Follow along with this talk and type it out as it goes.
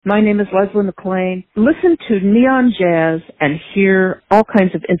My name is Leslie Maclean. Listen to Neon Jazz and hear all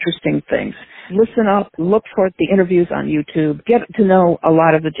kinds of interesting things. Listen up, look for the interviews on YouTube, get to know a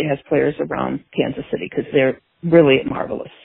lot of the jazz players around Kansas City because they're really marvelous.